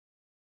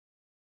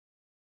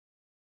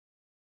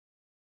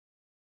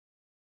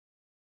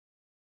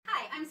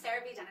I'm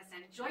Sarah B.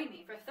 Dennison. Join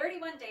me for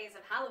 31 days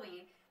of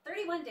Halloween,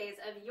 31 days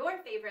of your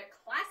favorite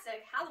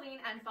classic Halloween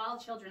and fall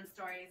children's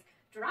stories,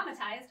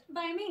 dramatized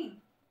by me.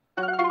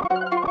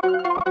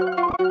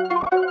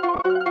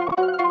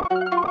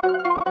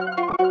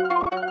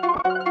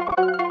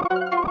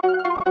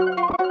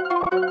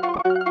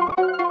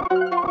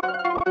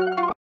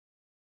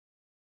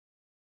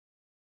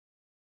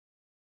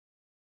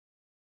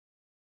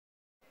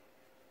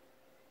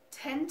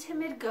 Ten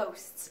timid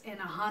ghosts in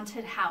a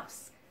haunted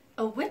house.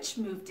 A witch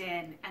moved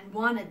in and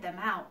wanted them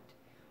out.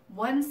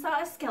 One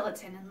saw a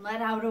skeleton and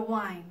let out a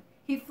whine.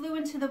 He flew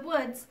into the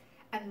woods,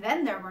 and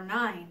then there were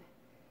 9.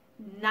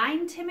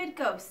 9 timid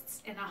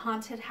ghosts in a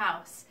haunted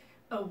house.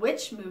 A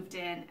witch moved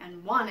in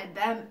and wanted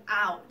them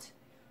out.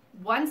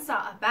 One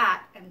saw a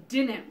bat and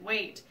didn't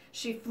wait.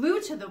 She flew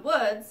to the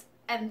woods,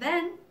 and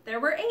then there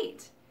were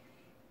 8.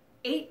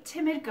 8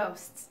 timid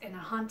ghosts in a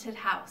haunted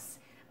house.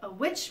 A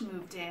witch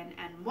moved in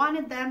and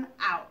wanted them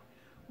out.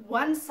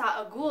 One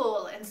saw a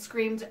ghoul and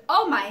screamed,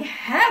 "Oh my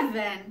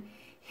heaven!"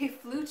 He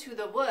flew to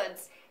the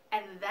woods,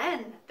 and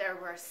then there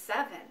were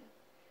 7.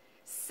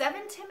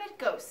 7 timid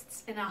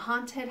ghosts in a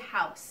haunted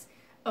house.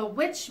 A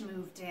witch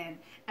moved in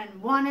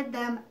and wanted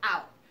them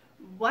out.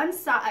 One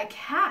saw a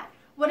cat.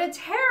 What a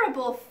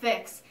terrible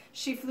fix!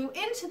 She flew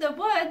into the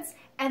woods,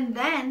 and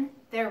then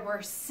there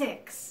were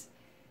 6.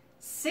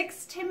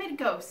 6 timid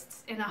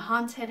ghosts in a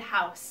haunted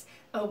house.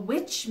 A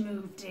witch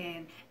moved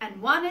in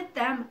and wanted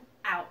them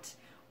out.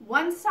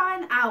 One saw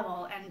an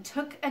owl and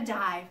took a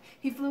dive.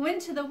 He flew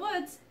into the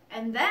woods,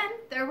 and then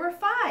there were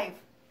 5.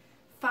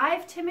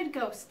 5 timid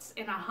ghosts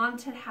in a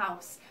haunted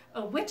house.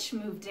 A witch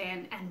moved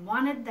in and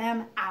wanted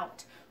them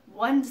out.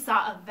 One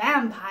saw a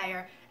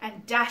vampire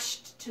and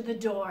dashed to the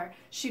door.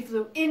 She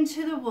flew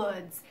into the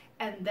woods,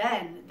 and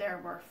then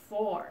there were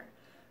 4.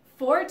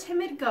 4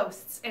 timid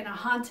ghosts in a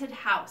haunted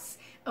house.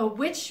 A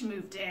witch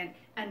moved in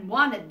and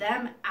wanted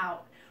them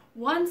out.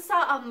 One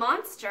saw a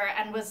monster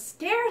and was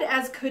scared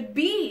as could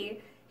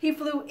be. He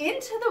flew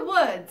into the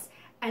woods,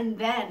 and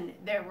then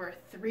there were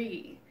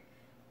 3.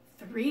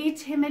 3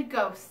 timid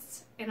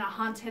ghosts in a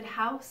haunted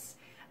house.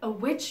 A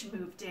witch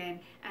moved in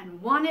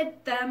and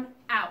wanted them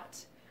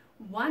out.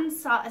 One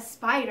saw a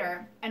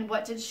spider, and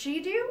what did she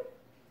do?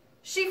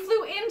 She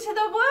flew into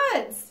the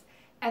woods,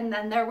 and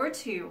then there were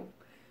 2.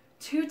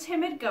 2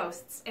 timid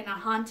ghosts in a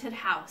haunted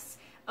house.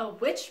 A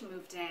witch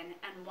moved in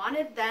and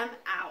wanted them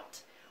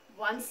out.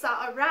 One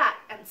saw a rat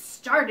and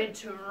started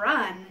to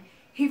run.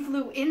 He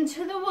flew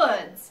into the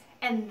woods,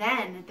 and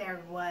then there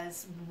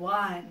was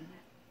 1.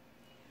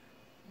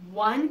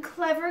 1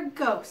 clever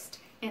ghost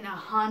in a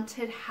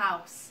haunted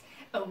house.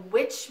 A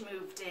witch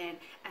moved in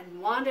and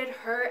wanted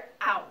her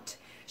out.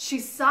 She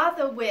saw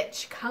the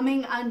witch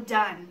coming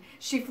undone.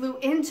 She flew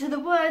into the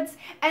woods,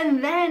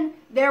 and then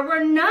there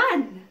were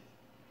none.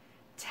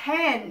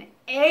 10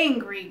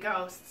 angry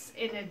ghosts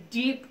in a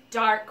deep,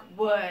 dark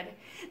wood.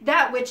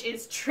 That witch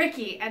is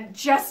tricky and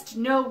just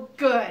no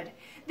good.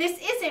 This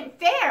isn't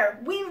fair.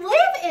 We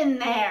live in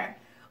there.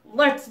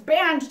 Let's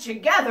band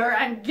together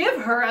and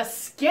give her a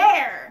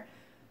scare.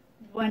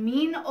 One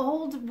mean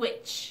old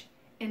witch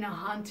in a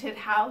haunted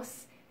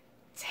house.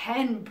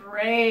 10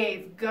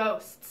 brave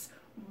ghosts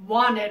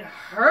wanted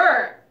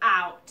her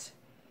out.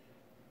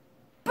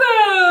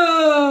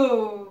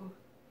 Boo!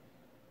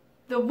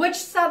 The witch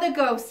saw the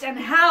ghost and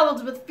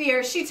howled with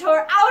fear. She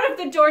tore out of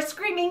the door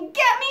screaming,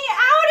 "Get me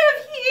out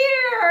of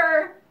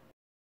here!"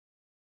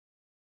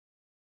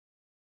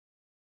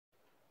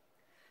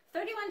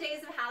 31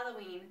 days of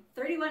Halloween,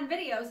 31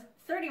 videos,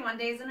 31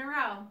 days in a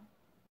row.